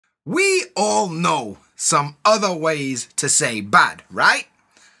We all know some other ways to say bad, right?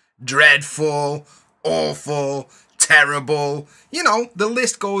 Dreadful, awful, terrible, you know, the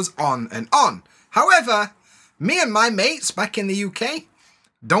list goes on and on. However, me and my mates back in the UK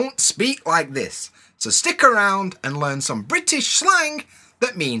don't speak like this. So stick around and learn some British slang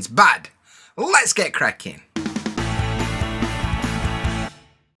that means bad. Let's get cracking.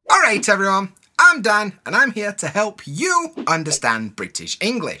 Alright everyone, I'm Dan and I'm here to help you understand British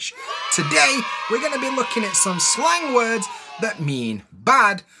English. Today we're going to be looking at some slang words that mean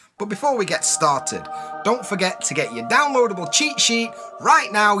bad. But before we get started, don't forget to get your downloadable cheat sheet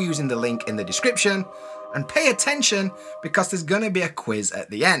right now using the link in the description. And pay attention because there's going to be a quiz at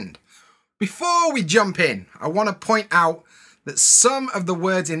the end. Before we jump in, I want to point out that some of the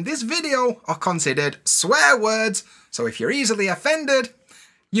words in this video are considered swear words. So if you're easily offended,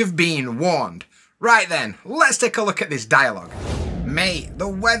 you've been warned. Right then, let's take a look at this dialogue. Mate, the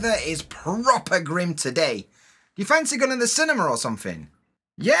weather is proper grim today. Do you fancy going to the cinema or something?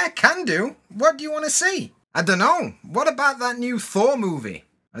 Yeah, can do. What do you want to see? I don't know. What about that new Thor movie?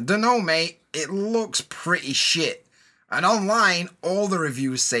 I don't know, mate. It looks pretty shit. And online, all the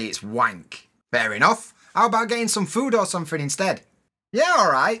reviews say it's wank. Fair enough. How about getting some food or something instead? Yeah,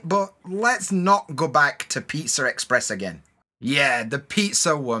 alright, but let's not go back to Pizza Express again. Yeah, the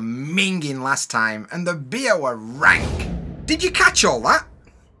pizza were minging last time and the beer were rank. Did you catch all that?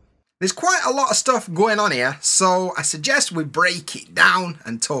 There's quite a lot of stuff going on here, so I suggest we break it down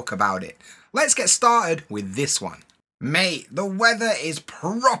and talk about it. Let's get started with this one. Mate, the weather is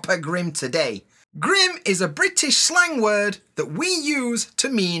proper grim today. Grim is a British slang word that we use to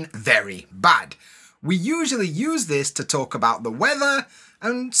mean very bad. We usually use this to talk about the weather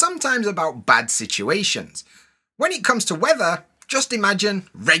and sometimes about bad situations. When it comes to weather, just imagine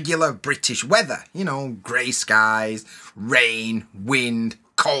regular British weather. You know, grey skies, rain, wind,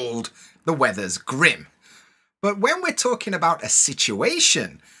 cold. The weather's grim. But when we're talking about a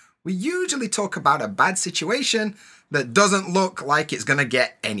situation, we usually talk about a bad situation that doesn't look like it's going to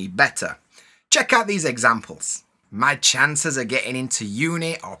get any better. Check out these examples. My chances of getting into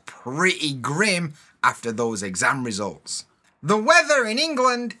uni are pretty grim after those exam results. The weather in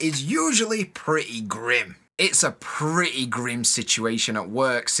England is usually pretty grim. It's a pretty grim situation at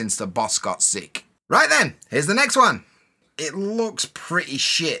work since the boss got sick. Right then, here's the next one. It looks pretty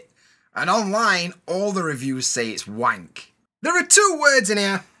shit. And online, all the reviews say it's wank. There are two words in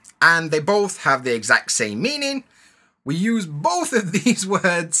here, and they both have the exact same meaning. We use both of these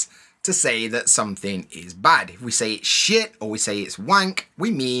words to say that something is bad. If we say it's shit or we say it's wank,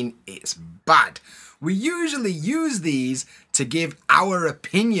 we mean it's bad. We usually use these to give our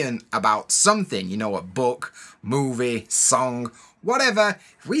opinion about something, you know, a book, movie, song, whatever.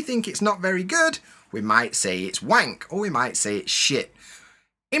 If we think it's not very good, we might say it's wank or we might say it's shit.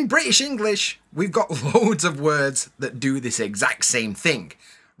 In British English, we've got loads of words that do this exact same thing.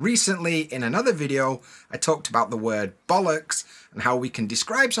 Recently, in another video, I talked about the word bollocks and how we can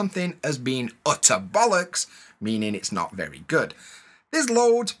describe something as being utter bollocks, meaning it's not very good. There's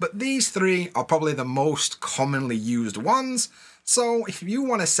loads, but these three are probably the most commonly used ones. So if you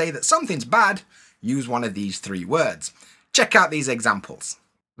want to say that something's bad, use one of these three words. Check out these examples.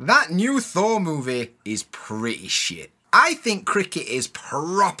 That new Thor movie is pretty shit. I think cricket is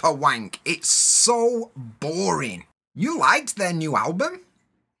proper wank. It's so boring. You liked their new album?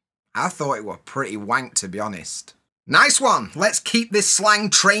 I thought it were pretty wank, to be honest. Nice one. Let's keep this slang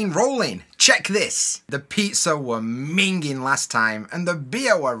train rolling. Check this. The pizza were minging last time and the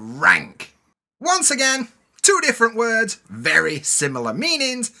beer were rank. Once again, two different words, very similar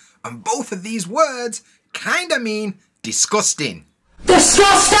meanings, and both of these words kinda mean disgusting.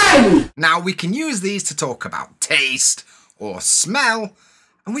 Disgusting! Now we can use these to talk about taste or smell,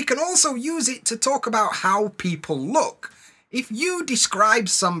 and we can also use it to talk about how people look. If you describe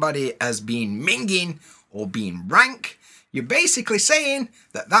somebody as being minging or being rank, you're basically saying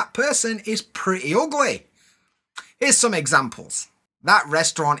that that person is pretty ugly. Here's some examples. That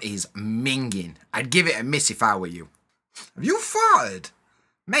restaurant is minging. I'd give it a miss if I were you. Have you farted?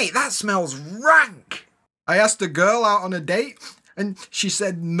 Mate, that smells rank. I asked a girl out on a date and she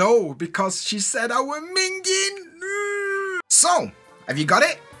said no because she said I were minging. So, have you got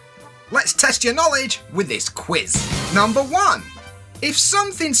it? Let's test your knowledge with this quiz. Number 1. If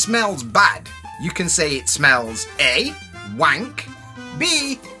something smells bad, you can say it smells A, wank,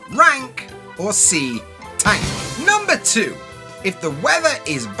 B, rank, or C, tank. Number 2. If the weather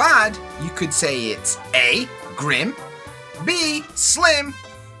is bad, you could say it's A, grim, B, slim,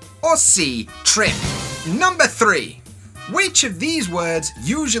 or C, trim. Number 3. Which of these words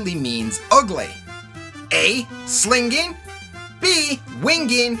usually means ugly? A, slinging, B,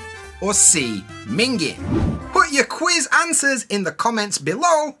 winging, or C, minging? Put your quiz answers in the comments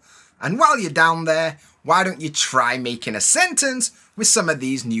below, and while you're down there, why don't you try making a sentence with some of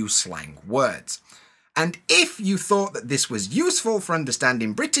these new slang words? And if you thought that this was useful for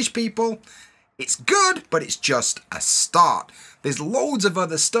understanding British people, it's good, but it's just a start. There's loads of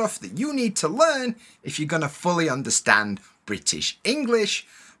other stuff that you need to learn if you're going to fully understand British English.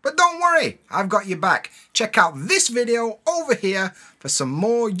 But don't worry, I've got your back. Check out this video over here for some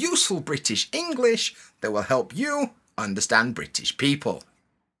more useful British English that will help you understand British people.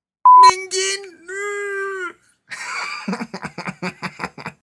 Minging!